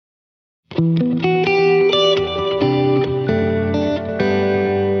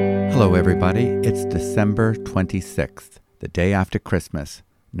Hello everybody, it's December 26th, the day after Christmas,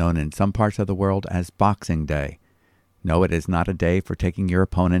 known in some parts of the world as Boxing Day. No, it is not a day for taking your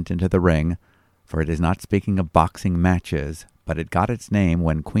opponent into the ring, for it is not speaking of boxing matches, but it got its name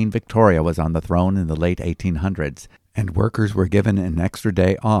when Queen Victoria was on the throne in the late 1800s, and workers were given an extra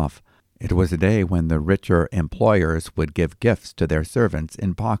day off. It was a day when the richer employers would give gifts to their servants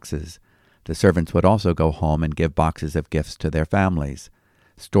in boxes. The servants would also go home and give boxes of gifts to their families.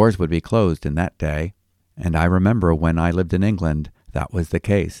 Stores would be closed in that day, and I remember when I lived in England, that was the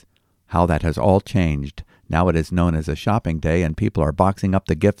case. How that has all changed. Now it is known as a shopping day, and people are boxing up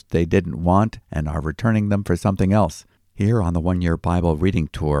the gifts they didn't want and are returning them for something else. Here on the One-Year Bible Reading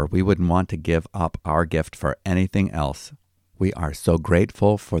Tour, we wouldn't want to give up our gift for anything else. We are so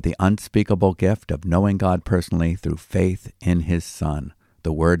grateful for the unspeakable gift of knowing God personally through faith in His Son,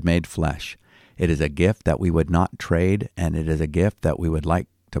 the Word made flesh. It is a gift that we would not trade, and it is a gift that we would like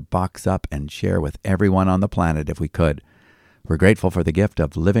to box up and share with everyone on the planet if we could. We're grateful for the gift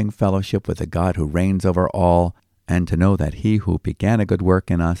of living fellowship with the God who reigns over all, and to know that He who began a good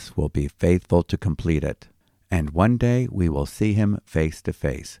work in us will be faithful to complete it. And one day we will see Him face to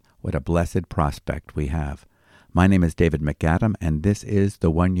face. What a blessed prospect we have. My name is David MacAdam, and this is the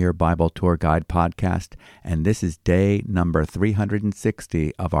One-Year Bible Tour Guide podcast, and this is day number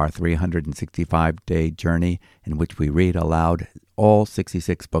 360 of our 365-day journey in which we read aloud all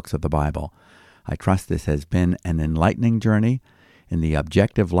 66 books of the Bible. I trust this has been an enlightening journey. In the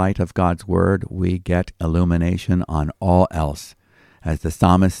objective light of God's Word, we get illumination on all else. As the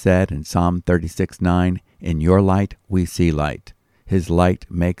psalmist said in Psalm 36:9, "In your light we see light. His light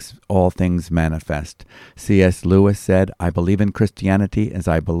makes all things manifest." C.S. Lewis said, "I believe in Christianity as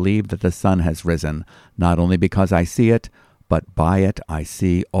I believe that the sun has risen, not only because I see it, but by it I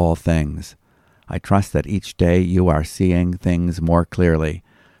see all things." I trust that each day you are seeing things more clearly.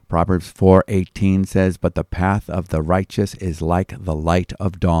 Proverbs 4:18 says, "But the path of the righteous is like the light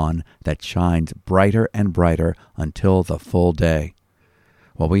of dawn that shines brighter and brighter until the full day."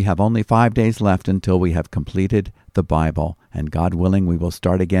 Well, we have only 5 days left until we have completed the Bible, and God willing, we will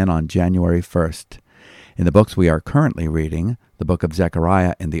start again on January 1st. In the books we are currently reading, the book of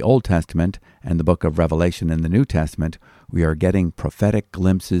ZECHARIAH in the Old Testament and the book of Revelation in the New Testament, we are getting prophetic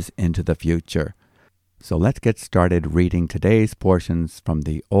glimpses into the future. So let's get started reading today's portions from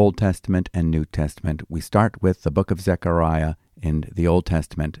the Old Testament and New Testament. We start with the book of ZECHARIAH in the Old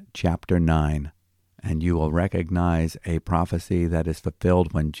Testament, chapter 9. And you will recognize a prophecy that is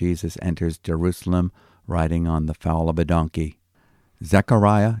fulfilled when Jesus enters Jerusalem riding on the foal of a donkey.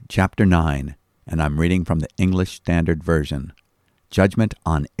 Zechariah chapter 9, and I'm reading from the English Standard Version. Judgment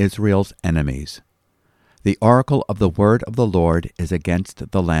on Israel's enemies. The oracle of the word of the Lord is against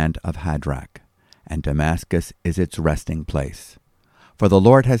the land of Hadrach, and Damascus is its resting place. For the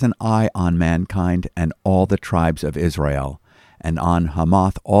Lord has an eye on mankind and all the tribes of Israel, and on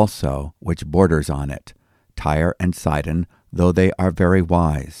Hamath also, which borders on it, Tyre and Sidon, though they are very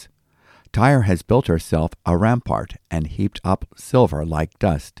wise. Tyre has built herself a rampart, and heaped up silver like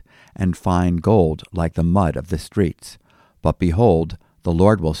dust, and fine gold like the mud of the streets. But behold, the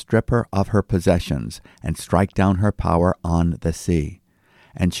Lord will strip her of her possessions, and strike down her power on the sea,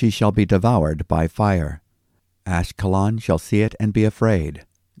 and she shall be devoured by fire. Ashkelon shall see it and be afraid,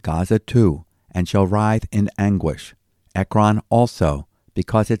 Gaza too, and shall writhe in anguish. Ekron also,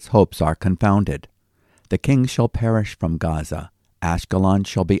 because its hopes are confounded. The king shall perish from Gaza. Ashkelon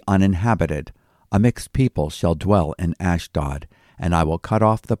shall be uninhabited. A mixed people shall dwell in Ashdod, and I will cut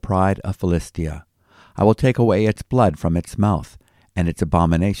off the pride of Philistia. I will take away its blood from its mouth, and its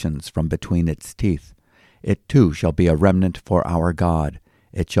abominations from between its teeth. It too shall be a remnant for our God.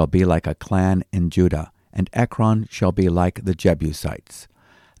 It shall be like a clan in Judah, and Ekron shall be like the Jebusites.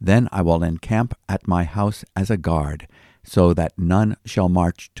 Then I will encamp at my house as a guard, so that none shall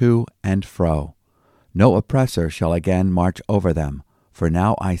march to and fro. No oppressor shall again march over them, for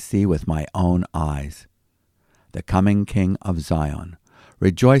now I see with my own eyes. The coming King of Zion.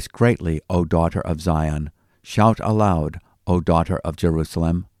 Rejoice greatly, O daughter of Zion. Shout aloud, O daughter of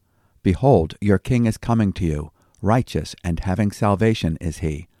Jerusalem. Behold, your king is coming to you. Righteous and having salvation is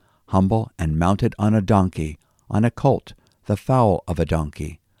he, humble and mounted on a donkey, on a colt, the foal of a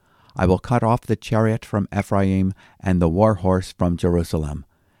donkey. I will cut off the chariot from Ephraim and the war horse from Jerusalem,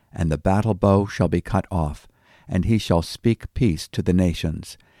 and the battle bow shall be cut off, and he shall speak peace to the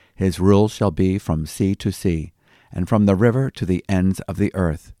nations. His rule shall be from sea to sea, and from the river to the ends of the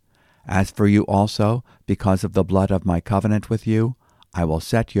earth. As for you also, because of the blood of my covenant with you, I will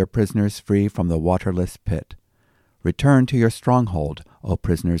set your prisoners free from the waterless pit. Return to your stronghold, O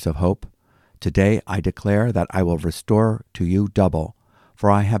prisoners of hope. Today I declare that I will restore to you double, for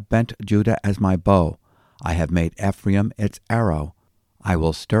I have bent Judah as my bow. I have made Ephraim its arrow. I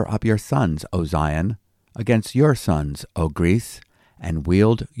will stir up your sons, O Zion, against your sons, O Greece, and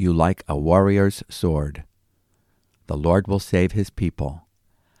wield you like a warrior's sword. The Lord will save his people.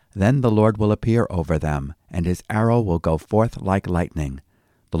 Then the Lord will appear over them, and his arrow will go forth like lightning.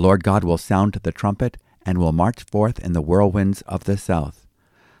 The Lord God will sound the trumpet, and will march forth in the whirlwinds of the south.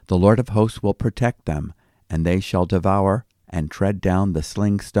 The Lord of hosts will protect them, and they shall devour and tread down the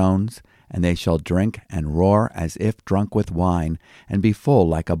sling stones, and they shall drink and roar as if drunk with wine, and be full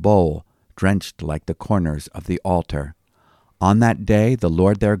like a bowl, drenched like the corners of the altar. On that day the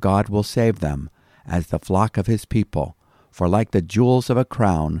Lord their God will save them, as the flock of his people, for like the jewels of a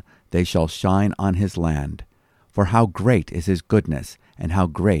crown they shall shine on his land. For how great is his goodness, and how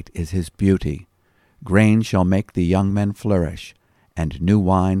great is his beauty! Grain shall make the young men flourish, and new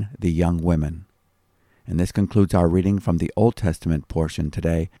wine the young women. And this concludes our reading from the Old Testament portion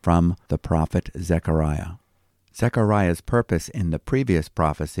today from the prophet Zechariah. Zechariah's purpose in the previous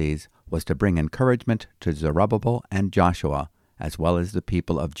prophecies was to bring encouragement to Zerubbabel and Joshua, as well as the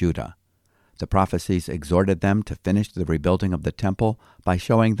people of Judah. The prophecies exhorted them to finish the rebuilding of the temple by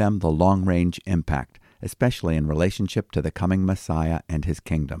showing them the long-range impact, especially in relationship to the coming Messiah and his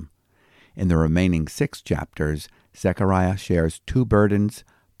kingdom. In the remaining 6 chapters, Zechariah shares 2 burdens,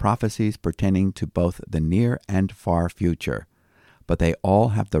 prophecies pertaining to both the near and far future, but they all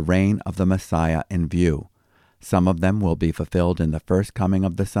have the reign of the Messiah in view. Some of them will be fulfilled in the first coming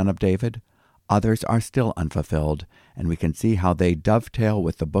of the Son of David. Others are still unfulfilled, and we can see how they dovetail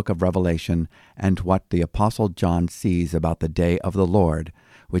with the book of Revelation and what the Apostle John sees about the day of the Lord,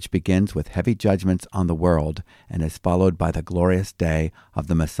 which begins with heavy judgments on the world and is followed by the glorious day of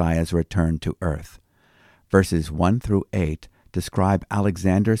the Messiah's return to earth. Verses 1 through 8 describe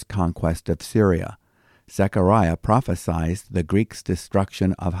Alexander's conquest of Syria. Zechariah prophesies the Greeks'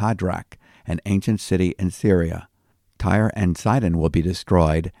 destruction of Hadrach, an ancient city in Syria. Tyre and Sidon will be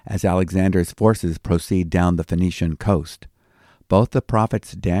destroyed as Alexander's forces proceed down the Phoenician coast. Both the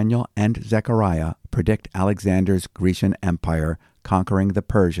prophets Daniel and Zechariah predict Alexander's Grecian Empire conquering the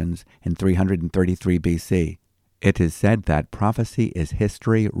Persians in 333 BC. It is said that prophecy is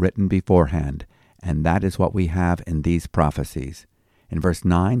history written beforehand, and that is what we have in these prophecies. In verse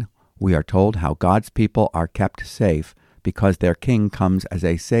 9, we are told how God's people are kept safe because their king comes as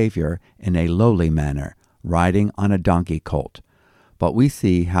a savior in a lowly manner, riding on a donkey colt. But we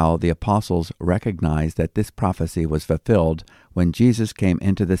see how the apostles recognize that this prophecy was fulfilled when Jesus came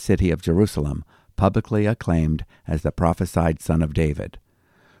into the city of Jerusalem, publicly acclaimed as the prophesied Son of David.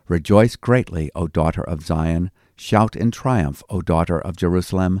 Rejoice greatly, O daughter of Zion. Shout in triumph, O daughter of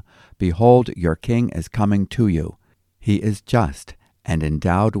Jerusalem. Behold, your king is coming to you. He is just and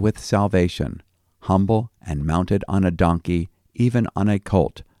endowed with salvation, humble and mounted on a donkey, even on a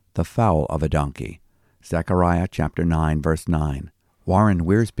colt, the foal of a donkey. Zechariah chapter 9, verse 9. Warren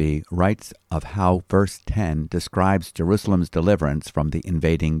Wiersbe writes of how verse 10 describes Jerusalem's deliverance from the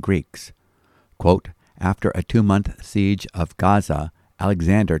invading Greeks. Quote, after a 2-month siege of Gaza,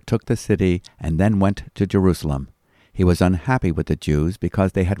 Alexander took the city and then went to Jerusalem. He was unhappy with the Jews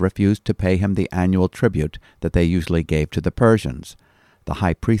because they had refused to pay him the annual tribute that they usually gave to the Persians. The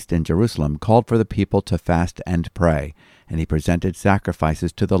high priest in Jerusalem called for the people to fast and pray, and he presented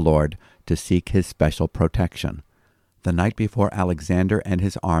sacrifices to the Lord to seek his special protection. The night before Alexander and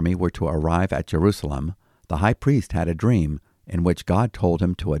his army were to arrive at Jerusalem, the high priest had a dream in which God told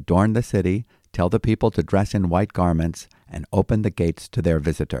him to adorn the city, tell the people to dress in white garments, and open the gates to their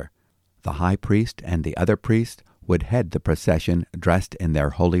visitor. The high priest and the other priests would head the procession dressed in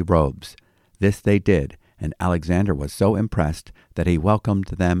their holy robes. This they did, and Alexander was so impressed that he welcomed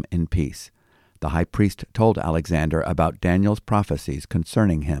them in peace. The high priest told Alexander about Daniel's prophecies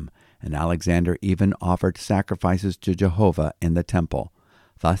concerning him, and Alexander even offered sacrifices to Jehovah in the temple.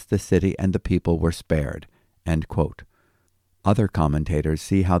 Thus the city and the people were spared. End quote. Other commentators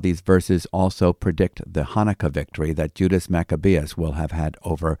see how these verses also predict the Hanukkah victory that Judas Maccabeus will have had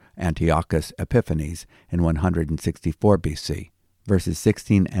over Antiochus Epiphanes in 164 BC. Verses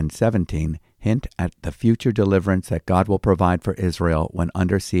 16 and 17 hint at the future deliverance that God will provide for Israel when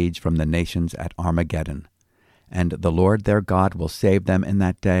under siege from the nations at Armageddon. And the Lord their God will save them in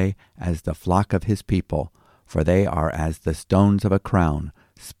that day as the flock of his people, for they are as the stones of a crown,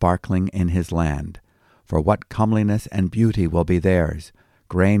 sparkling in his land. For what comeliness and beauty will be theirs!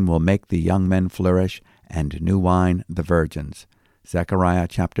 Grain will make the young men flourish, and new wine the virgins. Zechariah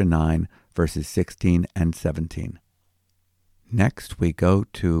chapter 9, verses 16 and 17. Next we go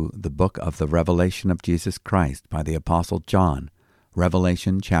to the book of the Revelation of Jesus Christ by the Apostle John.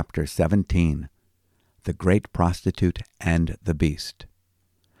 Revelation chapter 17. The Great Prostitute and the Beast.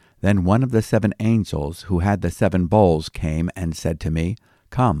 Then one of the 7 angels who had the 7 bowls came and said to me,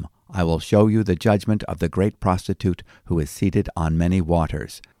 Come, I will show you the judgment of the great prostitute who is seated on many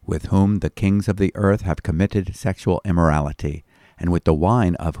waters, with whom the kings of the earth have committed sexual immorality, and with the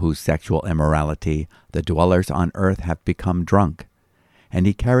wine of whose sexual immorality the dwellers on earth have become drunk. And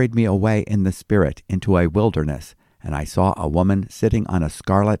he carried me away in the spirit into a wilderness, and I saw a woman sitting on a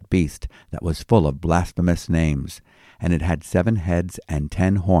scarlet beast that was full of blasphemous names, and it had 7 heads and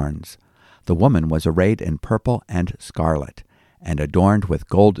 10 horns. The woman was arrayed in purple and scarlet, and adorned with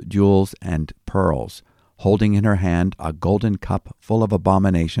gold jewels and pearls, holding in her hand a golden cup full of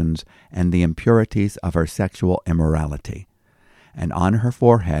abominations and the impurities of her sexual immorality. And on her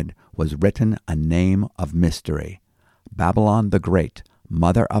forehead was written a name of mystery, Babylon the Great,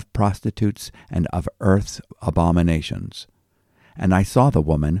 mother of prostitutes and of earth's abominations. And I saw the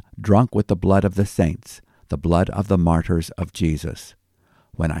woman drunk with the blood of the saints, the blood of the martyrs of Jesus.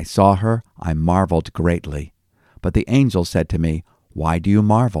 When I saw her, I marveled greatly. But the angel said to me, Why do you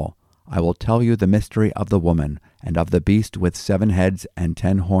marvel? I will tell you the mystery of the woman, and of the beast with 7 heads and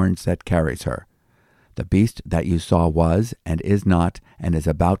 10 horns that carries her. The beast that you saw was, and is not, and is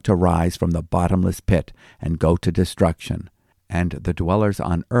about to rise from the bottomless pit, and go to destruction. And the dwellers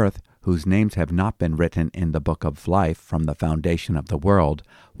on earth, whose names have not been written in the book of life from the foundation of the world,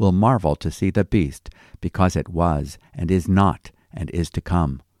 will marvel to see the beast, because it was, and is not, and is to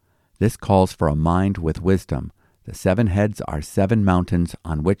come. This calls for a mind with wisdom. The 7 heads are 7 mountains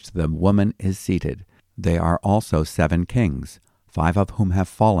on which the woman is seated. They are also 7 kings, 5 of whom have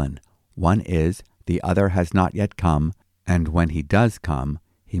fallen. One is, the other has not yet come, and when he does come,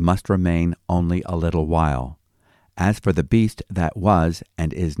 he must remain only a little while. As for the beast that was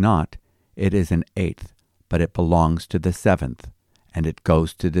and is not, it is an 8th, but it belongs to the 7th, and it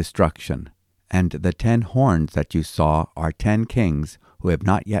goes to destruction. And the 10 horns that you saw are 10 kings who have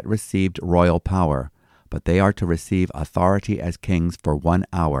not yet received royal power, but they are to receive authority as kings for 1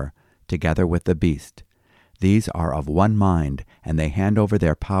 hour, together with the beast. These are of one mind, and they hand over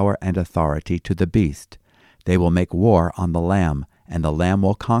their power and authority to the beast. They will make war on the Lamb, and the Lamb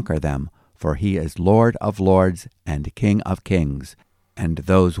will conquer them, for he is Lord of lords and King of kings, and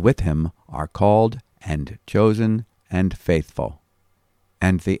those with him are called and chosen and faithful.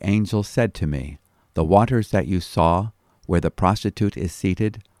 And the angel said to me, The waters that you saw, where the prostitute is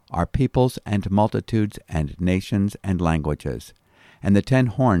seated, are peoples and multitudes and nations and languages. And the 10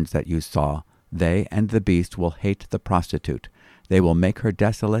 horns that you saw, they and the beast will hate the prostitute. They will make her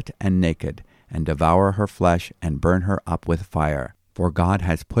desolate and naked, and devour her flesh and burn her up with fire. For God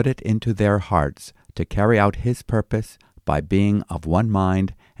has put it into their hearts to carry out his purpose by being of one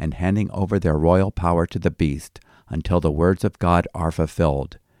mind and handing over their royal power to the beast, until the words of God are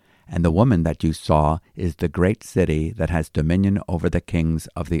fulfilled. And the woman that you saw is the great city that has dominion over the kings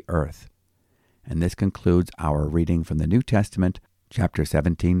of the earth. And this concludes our reading from the New Testament, chapter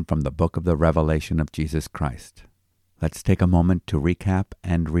 17, from the book of the Revelation of Jesus Christ. Let's take a moment to recap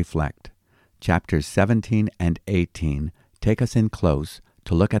and reflect. Chapters 17 and 18 take us in close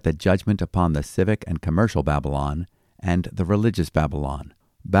to look at the judgment upon the civic and commercial Babylon and the religious Babylon.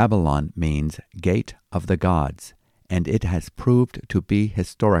 Babylon means gate of the gods, and it has proved to be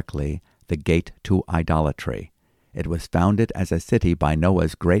historically the gate to idolatry. It was founded as a city by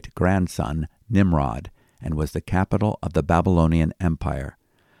Noah's great-grandson, Nimrod, and was the capital of the Babylonian Empire.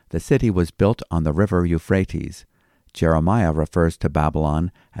 The city was built on the river Euphrates. Jeremiah refers to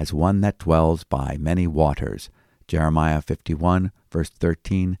Babylon as one that dwells by many waters, Jeremiah 51, verse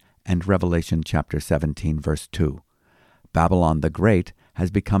 13, and Revelation chapter 17, verse 2. Babylon the Great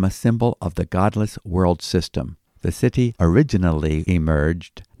has become a symbol of the godless world system. The city originally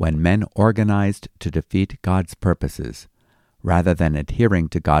emerged when men organized to defeat God's purposes. Rather than adhering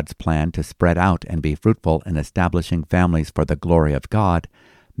to God's plan to spread out and be fruitful in establishing families for the glory of God,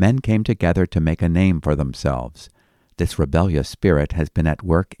 men came together to make a name for themselves. This rebellious spirit has been at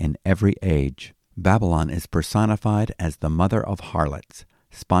work in every age. Babylon is personified as the mother of harlots,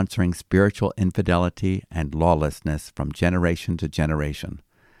 sponsoring spiritual infidelity and lawlessness from generation to generation.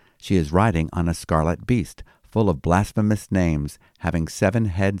 She is riding on a scarlet beast, full of blasphemous names, having 7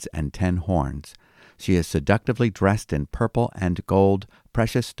 heads and 10 horns. She is seductively dressed in purple and gold,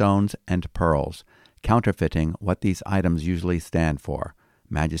 precious stones and pearls, counterfeiting what these items usually stand for: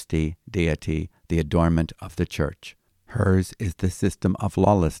 majesty, deity, the adornment of the church. Hers is the system of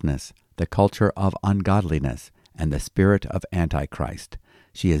lawlessness, the culture of ungodliness, and the spirit of Antichrist.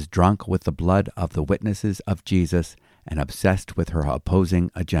 She is drunk with the blood of the witnesses of Jesus and obsessed with her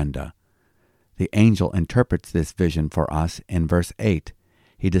opposing agenda. The angel interprets this vision for us in verse 8.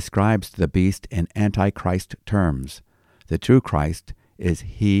 He describes the beast in Antichrist terms. The true Christ is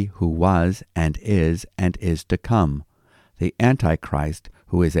he who was and is to come. The Antichrist,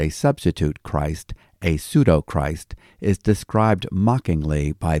 who is a substitute Christ, a pseudo-Christ, is described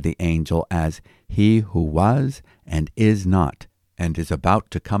mockingly by the angel as he who was and is not, and is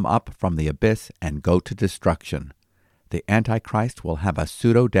about to come up from the abyss and go to destruction. The Antichrist will have a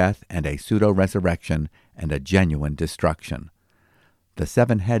pseudo-death and a pseudo-resurrection and a genuine destruction. The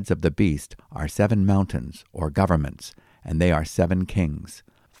 7 heads of the beast are 7 mountains, or governments, and they are 7 kings.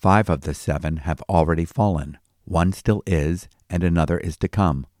 5 of the 7 have already fallen. 1 still is, and another is to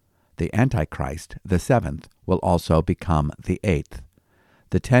come. The Antichrist, the 7th, will also become the 8th.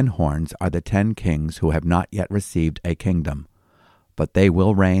 The 10 horns are the 10 kings who have not yet received a kingdom, but they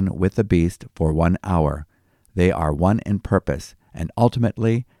will reign with the beast for 1 hour. They are one in purpose, and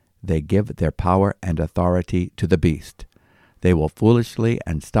ultimately they give their power and authority to the beast. They will foolishly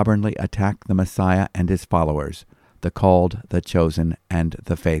and stubbornly attack the Messiah and his followers, the called, the chosen, and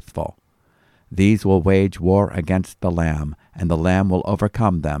the faithful. These will wage war against the Lamb, and the Lamb will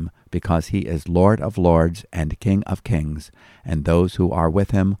overcome them, because he is Lord of lords and King of kings, and those who are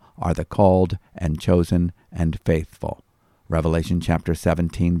with him are the called and chosen and faithful. Revelation chapter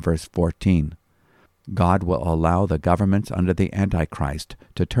 17, verse 14. God will allow the governments under the Antichrist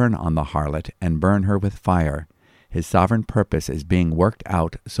to turn on the harlot and burn her with fire. His sovereign purpose is being worked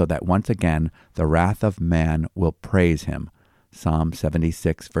out so that once again the wrath of man will praise him. Psalm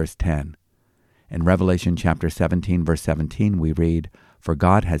 76, verse 10. In Revelation chapter 17, verse 17, we read, "For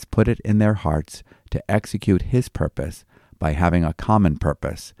God has put it in their hearts to execute his purpose by having a common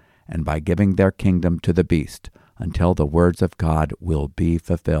purpose, and by giving their kingdom to the beast, until the words of God will be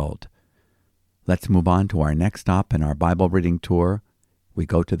fulfilled." Let's move on to our next stop in our Bible reading tour. We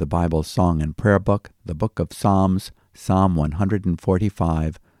go to the Bible Song and Prayer Book, the book of Psalms, Psalm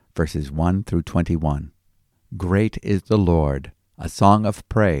 145, verses 1 through 21. Great is the Lord, a song of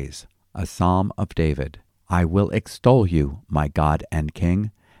praise, a psalm of David. I will extol you, my God and King,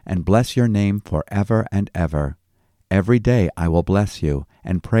 and bless your name forever and ever. Every day I will bless you,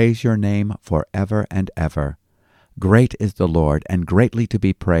 and praise your name forever and ever. Great is the Lord, and greatly to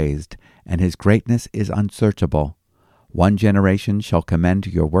be praised, and his greatness is unsearchable. One generation shall commend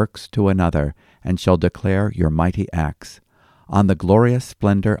your works to another, and shall declare your mighty acts. On the glorious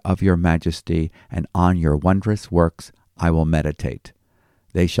splendor of your majesty, and on your wondrous works I will meditate.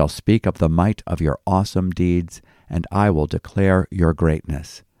 They shall speak of the might of your awesome deeds, and I will declare your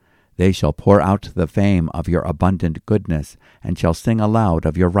greatness. They shall pour out the fame of your abundant goodness, and shall sing aloud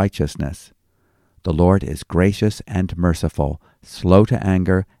of your righteousness. The Lord is gracious and merciful, slow to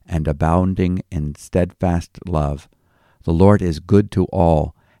anger, and abounding in steadfast love. The Lord is good to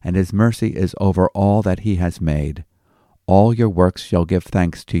all, and his mercy is over all that he has made. All your works shall give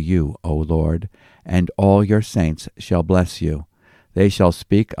thanks to you, O Lord, and all your saints shall bless you. They shall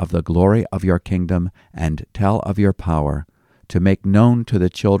speak of the glory of your kingdom, and tell of your power, to make known to the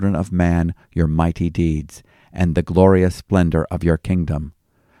children of man your mighty deeds, and the glorious splendor of your kingdom.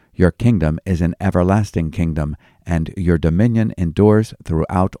 Your kingdom is an everlasting kingdom, and your dominion endures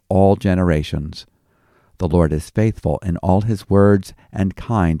throughout all generations. The Lord is faithful in all his words and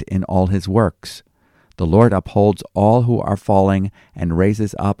kind in all his works. The Lord upholds all who are falling and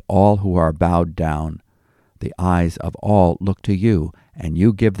raises up all who are bowed down. The eyes of all look to you, and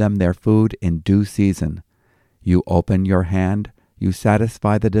you give them their food in due season. You open your hand, you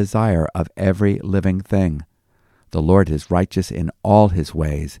satisfy the desire of every living thing. The Lord is righteous in all his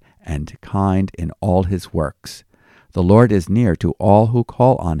ways, and kind in all his works. The Lord is near to all who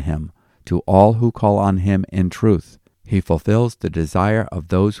call on him, to all who call on him in truth. He fulfills the desire of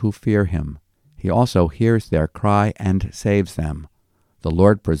those who fear him. He also hears their cry and saves them. The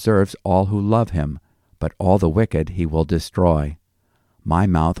Lord preserves all who love him, but all the wicked he will destroy. My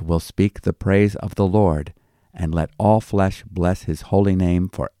mouth will speak the praise of the Lord, and let all flesh bless his holy name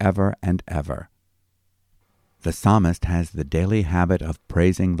forever and ever. The psalmist has the daily habit of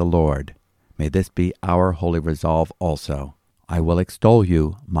praising the Lord. May this be our holy resolve also. I will extol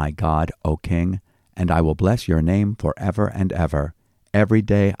you, my God, O King, and I will bless your name forever and ever. Every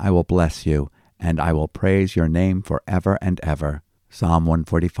day I will bless you, and I will praise your name forever and ever. Psalm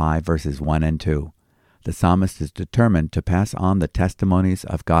 145, verses 1 and 2. The psalmist is determined to pass on the testimonies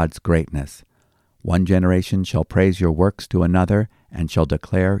of God's greatness. One generation shall praise your works to another, and shall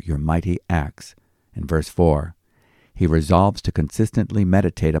declare your mighty acts. In verse 4, he resolves to consistently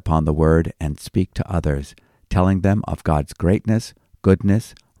meditate upon the word and speak to others, telling them of God's greatness,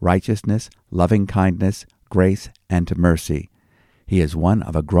 goodness, righteousness, loving kindness, grace, and mercy. He is one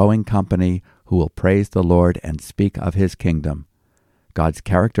of a growing company who will praise the Lord and speak of his kingdom. God's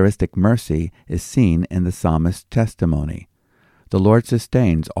characteristic mercy is seen in the psalmist's testimony. The Lord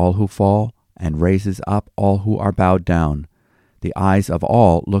sustains all who fall and raises up all who are bowed down. The eyes of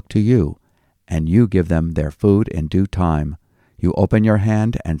all look to you, and you give them their food in due time. You open your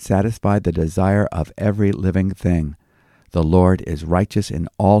hand and satisfy the desire of every living thing. The Lord is righteous in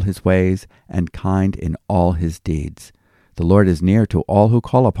all his ways and kind in all his deeds. The Lord is near to all who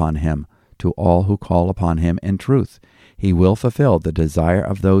call upon him, to all who call upon him in truth. He will fulfill the desire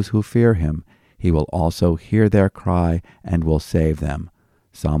of those who fear him. He will also hear their cry and will save them.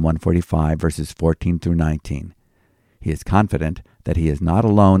 Psalm 145, verses 14 through 19. He is confident that he is not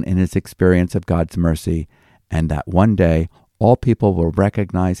alone in his experience of God's mercy, and that one day all people will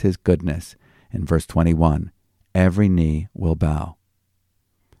recognize his goodness. In verse 21, every knee will bow.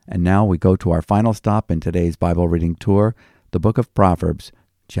 And now we go to our final stop in today's Bible reading tour, the book of Proverbs,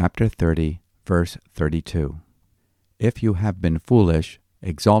 chapter 30, verse 32. If you have been foolish,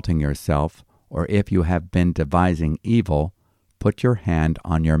 exalting yourself, or if you have been devising evil, put your hand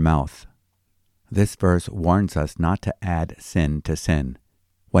on your mouth. This verse warns us not to add sin to sin.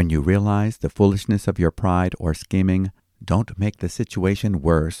 When you realize the foolishness of your pride or scheming, don't make the situation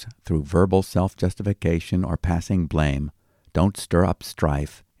worse through verbal self-justification or passing blame. Don't stir up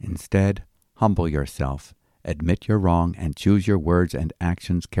strife. Instead, humble yourself, admit you're wrong, and choose your words and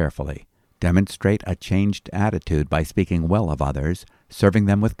actions carefully. Demonstrate a changed attitude by speaking well of others, serving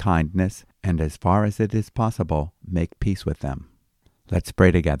them with kindness, and as far as it is possible, make peace with them. Let's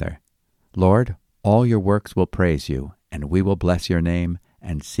pray together. Lord, all your works will praise you, and we will bless your name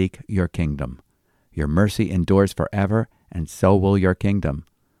and seek your kingdom. Your mercy endures forever, and so will your kingdom.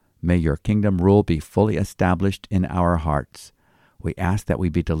 May your kingdom rule be fully established in our hearts. We ask that we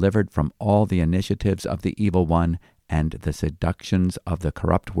be delivered from all the initiatives of the evil one and the seductions of the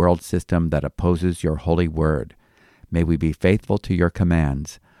corrupt world system that opposes your holy word. May we be faithful to your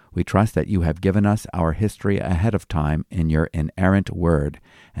commands. We trust that you have given us our history ahead of time in your inerrant word,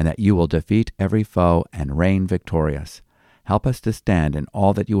 and that you will defeat every foe and reign victorious. Help us to stand in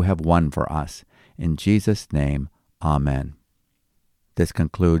all that you have won for us. In Jesus' name, Amen. This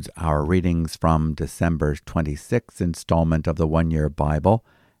concludes our readings from December's 26th installment of the One Year Bible,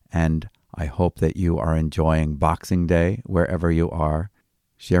 and I hope that you are enjoying Boxing Day wherever you are,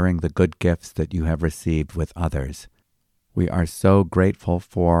 sharing the good gifts that you have received with others. We are so grateful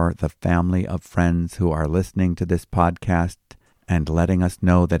for the family of friends who are listening to this podcast and letting us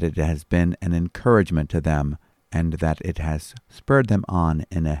know that it has been an encouragement to them and that it has spurred them on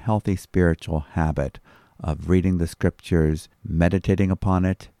in a healthy spiritual habit of reading the Scriptures, meditating upon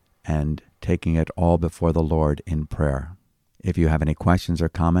it, and taking it all before the Lord in prayer. If you have any questions or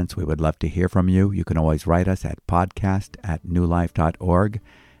comments, we would love to hear from you. You can always write us at podcast@newlife.org.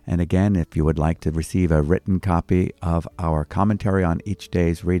 And again, if you would like to receive a written copy of our commentary on each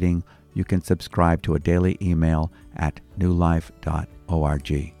day's reading, you can subscribe to a daily email at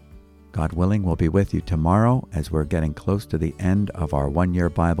newlife.org. God willing, we'll be with you tomorrow as we're getting close to the end of our one-year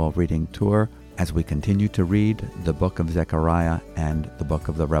Bible reading tour as we continue to read the book of Zechariah and the book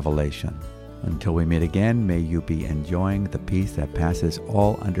of the Revelation. Until we meet again, may you be enjoying the peace that passes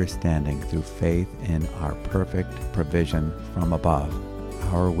all understanding through faith in our perfect provision from above,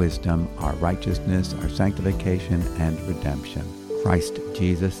 our wisdom, our righteousness, our sanctification, and redemption. Christ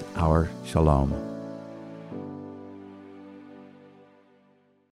Jesus, our Shalom.